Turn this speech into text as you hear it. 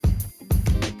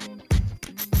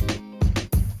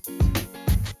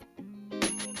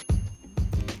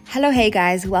Hello, hey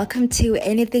guys, welcome to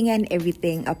Anything and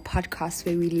Everything, a podcast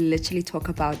where we literally talk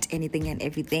about anything and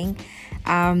everything.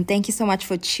 Thank you so much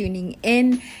for tuning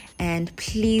in, and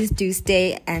please do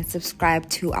stay and subscribe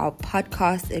to our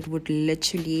podcast. It would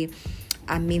literally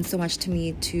mean so much to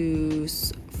me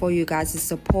for you guys'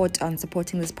 support on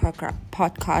supporting this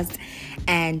podcast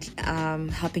and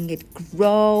helping it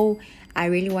grow. I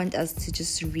really want us to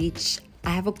just I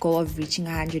have a goal of reaching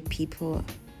 100 people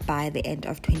by the end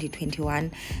of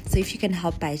 2021. So if you can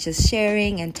help by just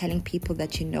sharing and telling people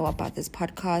that you know about this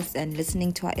podcast and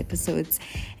listening to our episodes,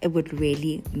 it would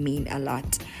really mean a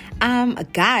lot.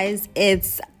 Guys,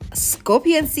 it's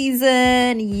Scorpion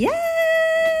season. Yay!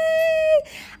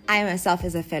 I myself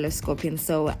is a fellow Scorpion,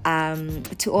 so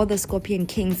to all the Scorpion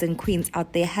kings and queens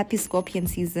out there, happy Scorpion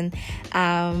season.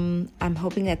 I'm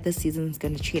hoping that this season is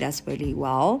going to treat us really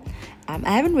well.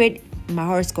 I haven't read my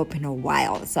horoscope in a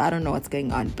while, so I don't know what's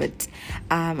going on, but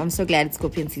I'm so glad it's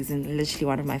Scorpion season. Literally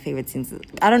one of my favorite seasons.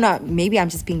 I don't know, maybe I'm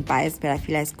just being biased, but I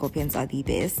feel like Scorpions are the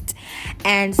best.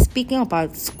 And speaking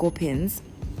about Scorpions,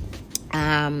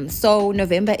 so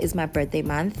November is my birthday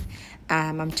month.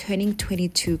 I'm turning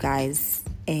 22, guys,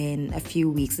 in a few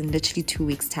weeks, in literally 2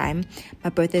 weeks time. My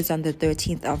birthday is on the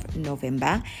 13th of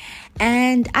November,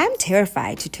 and I'm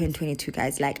terrified to turn 22,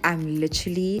 guys. Like, I'm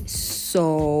literally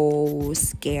so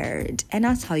scared, and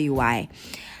I'll tell you why.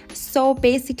 So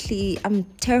basically, I'm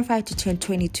terrified to turn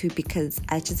 22 because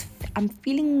I'm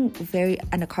feeling very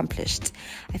unaccomplished.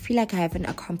 I feel like I haven't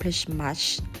accomplished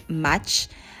much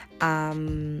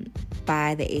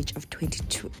by the age of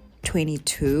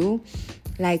 22.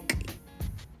 Like,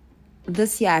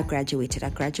 this year I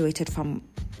graduated from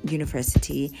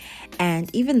university,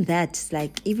 and even that,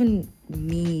 like, even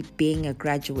me being a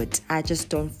graduate, I just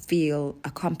don't feel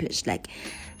accomplished. Like,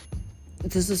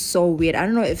 this is so weird. I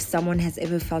don't know if someone has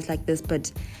ever felt like this,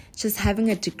 but just having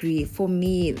a degree, for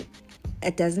me,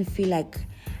 it doesn't feel like,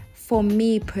 for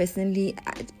me personally,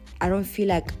 I don't feel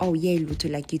like, oh yeah, Luto,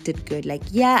 like, you did good. Like,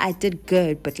 yeah, I did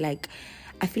good, but like,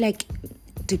 I feel like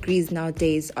degrees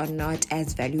nowadays are not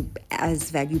as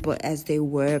valuable as they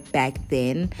were back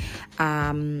then.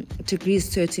 Degrees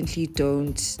certainly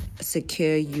don't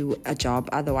secure you a job,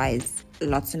 otherwise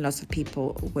lots and lots of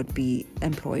people would be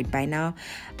employed by now.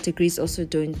 Degrees also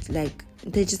don't, like,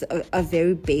 they're just a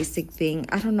very basic thing.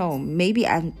 I don't know, maybe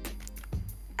I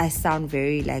sound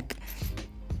very like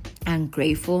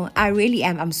ungrateful. I really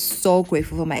am. I'm so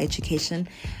grateful for my education,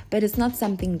 but it's not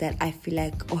something that I feel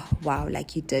like, oh wow,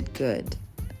 like, you did good.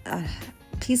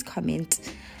 Please comment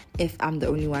if I'm the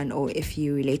only one or if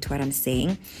you relate to what I'm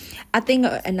saying. I think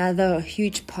another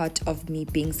huge part of me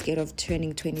being scared of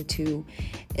turning 22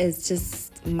 is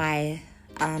just my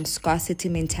scarcity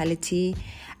mentality.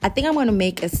 I think I'm going to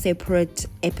make a separate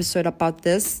episode about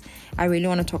this. I really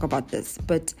want to talk about this,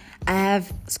 but I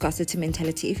have scarcity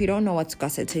mentality. If you don't know what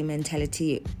scarcity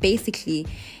mentality, basically,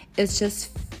 it's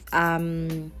just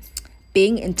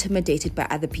being intimidated by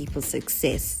other people's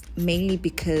success, mainly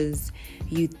because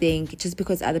you think just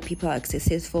because other people are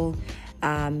successful,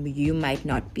 you might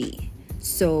not be.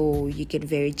 So you get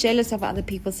very jealous of other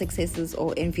people's successes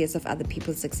or envious of other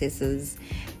people's successes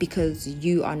because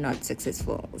you are not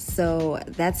successful. So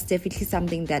that's definitely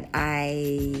something that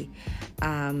I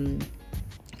kind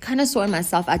of saw in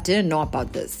myself. I didn't know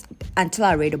about this until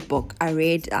I read a book. I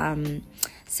read 7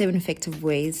 Effective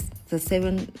Ways. I'm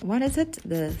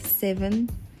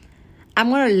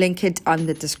going to link it on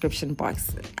the description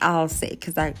box, I'll say,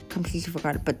 because I completely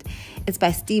forgot it. But it's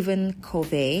by Stephen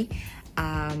Covey.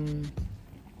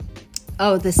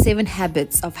 The 7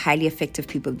 Habits of Highly Effective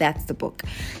People. That's the book.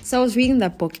 So I was reading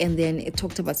that book, and then it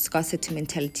talked about scarcity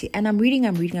mentality. And I'm reading,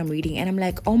 and I'm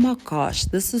like, oh my gosh,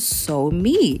 this is so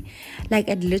me. Like,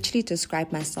 it literally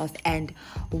described myself. And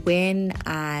when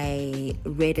I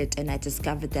read it and I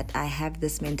discovered that I have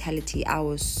this mentality, I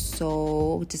was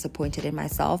so disappointed in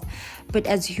myself. But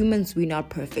as humans, we're not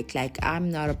perfect. Like,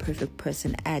 I'm not a perfect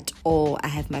person at all. I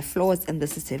have my flaws, and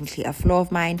this is definitely a flaw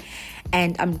of mine.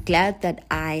 And I'm glad that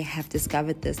I have discovered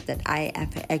this, that I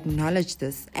have acknowledged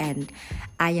this, and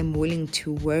I am willing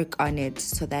to work on it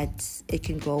so that it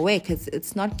can go away, because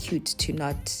it's not cute to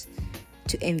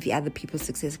envy other people's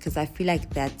success, because I feel like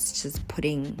that's just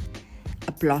putting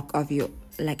a block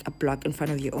in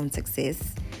front of your own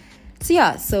success.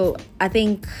 So I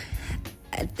think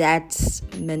that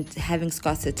having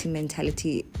scarcity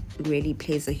mentality really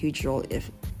plays a huge role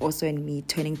also in me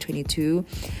turning 22.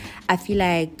 I feel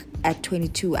like at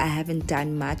 22, I haven't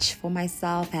done much for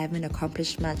myself. I haven't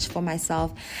accomplished much for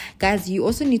myself. Guys, you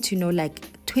also need to know, like,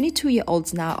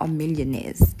 22-year-olds now are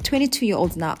millionaires.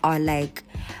 22-year-olds now are, like,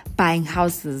 buying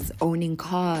houses, owning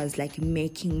cars, like,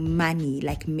 making money,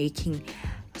 like, making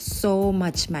so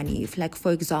much money. If, like,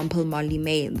 for example, Molly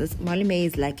May. Molly May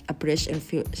is like a British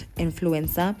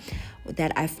influencer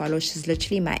that I follow. She's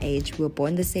literally my age. We were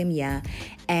born the same year,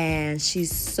 and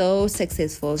she's so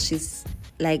successful. She's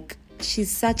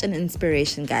such an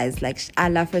inspiration, guys. Like, I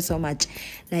love her so much.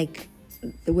 Like,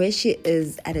 the way she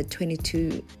is at a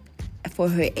 22 for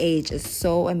her age is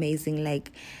so amazing.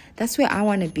 Like, that's where I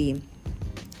want to be.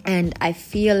 And I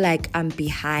feel like I'm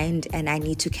behind and I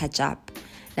need to catch up.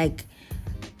 Like,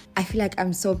 I feel like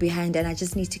I'm so behind and I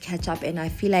just need to catch up. And I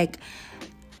feel like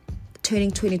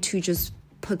turning 22 just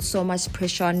put so much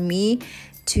pressure on me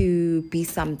to be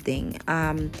something.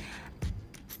 When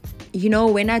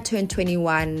I turned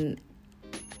 21,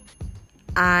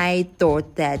 I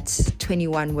thought that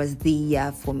 21 was the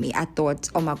year for me. I thought,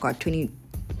 oh my God,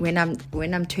 when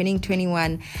I'm turning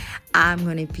 21, I'm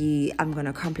gonna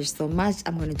accomplish so much.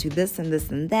 I'm gonna do this and this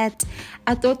and that.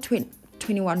 I thought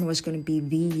 21 was going to be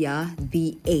the year,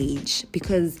 the age,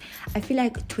 because I feel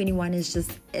like 21 is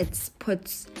just, it's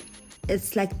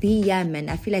like the year, man.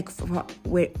 I feel like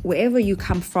wherever you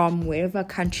come from, wherever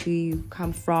country you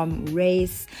come from,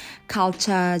 race,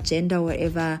 culture, gender,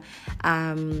 whatever,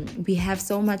 we have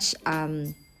so much,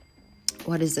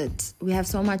 we have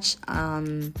so much,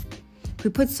 we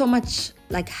put so much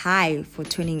like high for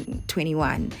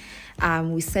 2021.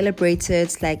 We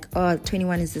celebrated like,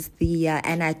 21 is just the year,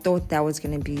 and I thought it was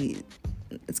going to be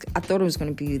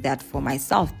that for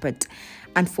myself, but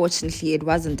unfortunately it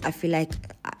wasn't. I feel like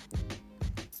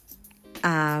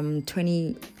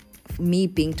me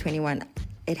being 21,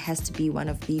 it has to be one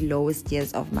of the lowest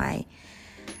years of my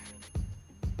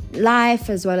life,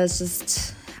 as well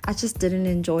as I just didn't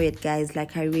enjoy it, guys.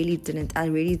 Like, I really didn't. I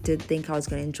really did think I was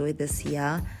going to enjoy this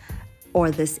year, or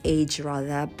this age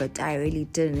rather, but I really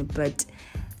didn't. But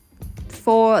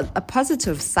for a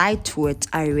positive side to it,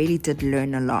 I really did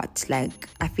learn a lot. Like,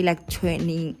 I feel like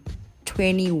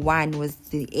 21 was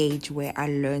the age where I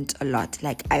learned a lot.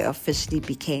 Like, I officially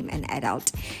became an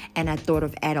adult, and I thought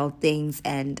of adult things,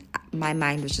 and my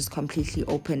mind was just completely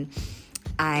open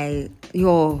to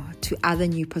other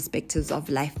new perspectives of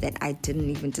life that I didn't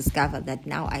even discover that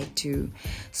now I do.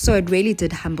 So it really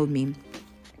did humble me.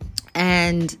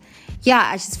 And yeah,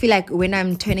 I just feel like when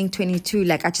I'm turning 22,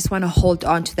 like, I just want to hold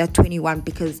on to that 21,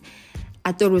 because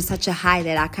I thought it was such a high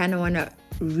that I kind of want to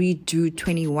redo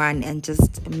 21 and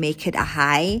just make it a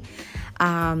high.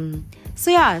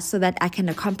 So that I can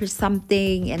accomplish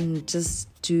something and just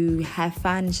to have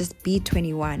fun, just be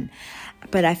 21.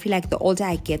 But I feel like the older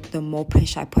I get, the more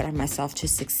pressure I put on myself to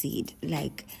succeed.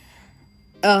 Like,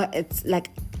 it's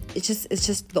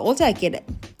just the older I get,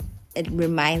 it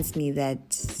reminds me that,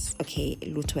 okay,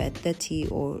 Luto at 30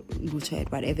 or Luto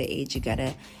at whatever age, you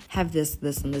gotta have this,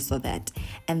 and this or that.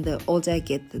 And the older I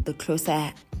get, the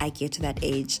closer I get to that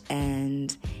age.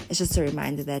 And it's just a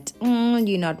reminder that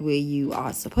you're not where you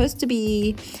are supposed to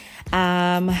be.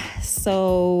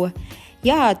 So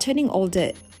yeah, turning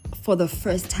older for the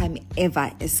first time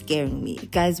ever is scaring me.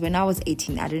 Guys, when I was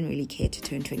 18, I didn't really care to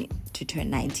turn 20, to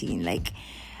turn 19. Like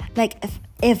if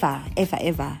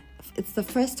ever. It's the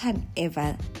first time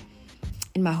ever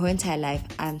in my whole entire life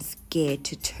I'm scared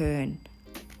to turn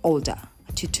older,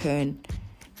 to turn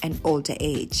an older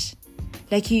age.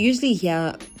 Like, you usually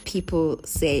hear people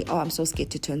say, oh, I'm so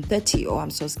scared to turn 30, or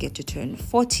I'm so scared to turn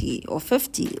 40 or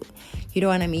 50. You know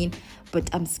what I mean? But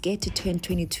I'm scared to turn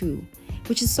 22,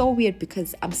 which is so weird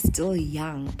because I'm still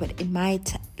young. But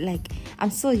I'm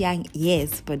still young,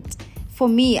 yes, but for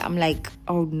me, I'm like,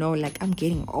 oh no, like, I'm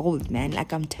getting old, man.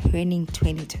 Like, I'm turning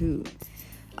 22.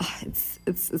 Oh,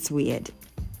 it's weird.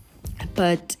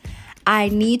 But I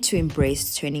need to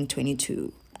embrace turning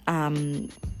 22.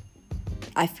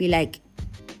 I feel like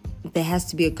there has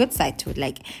to be a good side to it.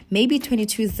 Like, maybe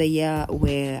 22 is the year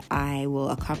where I will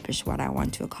accomplish what I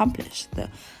want to accomplish.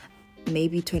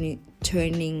 Maybe turning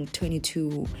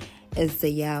 22 is the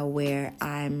year where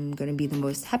I'm going to be the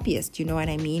most happiest. You know what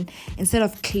I mean? Instead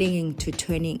of clinging to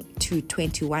turning to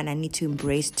 21, I need to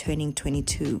embrace turning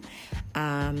 22.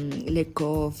 Let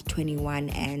go of 21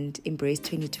 and embrace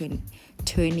 2020,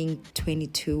 turning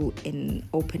 22 in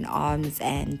open arms,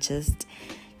 and just,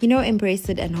 embrace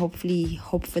it, and hopefully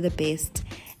hope for the best,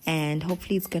 and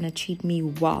hopefully it's going to treat me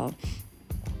well.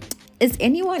 Is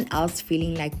anyone else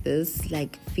feeling like this?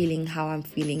 Like, feeling how I'm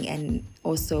feeling, and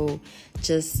also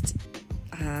just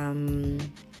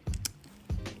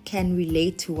can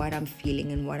relate to what I'm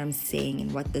feeling and what I'm saying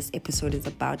and what this episode is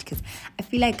about? Because I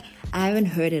feel like I haven't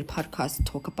heard a podcast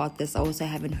talk about this. I also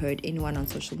haven't heard anyone on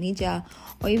social media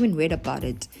or even read about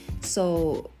it.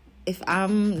 So if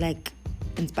I'm like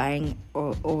inspiring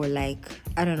or like,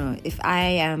 I don't know, if I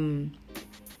am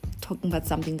talking about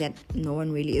something that no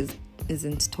one really is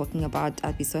isn't talking about,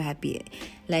 I'd be so happy.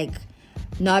 Like,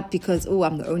 not because, oh,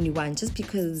 I'm the only one, just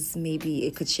because maybe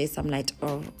it could share some light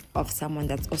of someone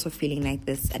that's also feeling like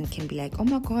this and can be like, oh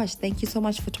my gosh, thank you so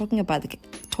much for talking about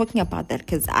that,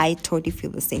 because I totally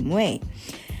feel the same way.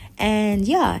 And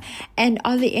yeah, and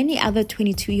are there any other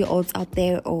 22-year-olds out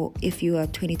there, or if you are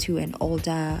 22 and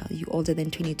older, you older than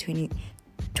 22,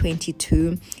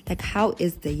 like, how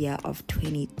is the year of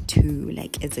 22?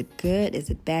 Like, is it good? Is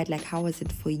it bad? Like, how is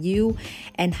it for you?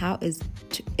 And how is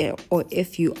or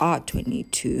if you are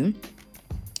 22,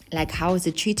 like, how is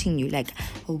it treating you? Like,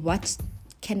 what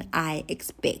can I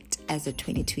expect as a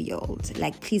 22-year-old?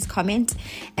 Like, please comment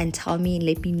and tell me,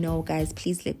 let me know, guys.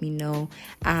 Please let me know.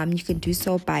 You can do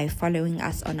so by following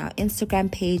us on our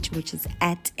Instagram page, which is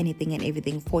at anything and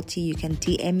everything 40. You can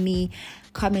DM me,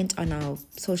 comment on our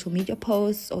social media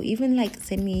posts, or even like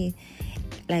send me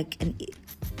like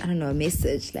a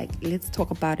message, like, let's talk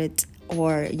about it.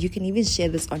 Or you can even share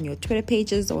this on your Twitter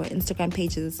pages or Instagram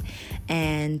pages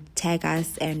and tag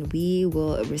us, and we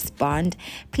will respond.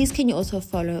 Please, can you also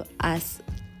follow us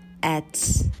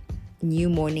at New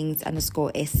Mornings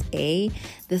 _SA.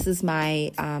 This is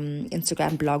my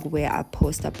Instagram blog where I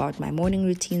post about my morning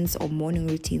routines,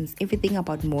 everything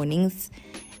about mornings.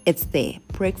 It's there.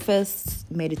 Breakfast,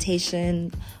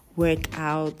 meditation,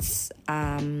 workouts,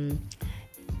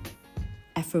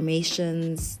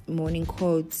 affirmations, morning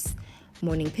quotes,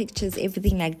 morning pictures,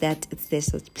 everything like that. It's there,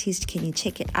 so please, can you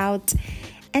check it out?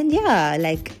 And yeah,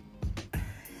 like,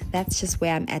 that's just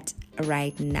where I'm at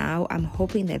right now. I'm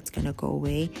hoping that's gonna go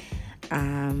away.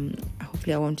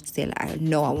 Hopefully I won't stay. I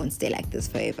know I won't stay like this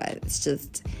forever. It's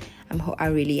just I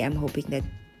really am hoping that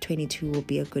 22 will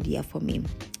be a good year for me,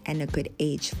 and a good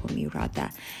age for me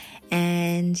rather.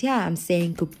 And yeah, I'm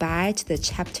saying goodbye to the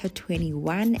chapter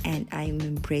 21, and I'm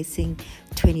embracing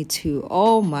 22.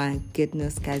 Oh my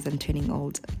goodness, guys, I'm turning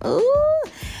old. Oh,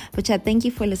 but yeah, thank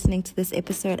you for listening to this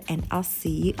episode, and I'll see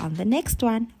you on the next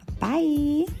one.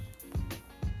 Bye.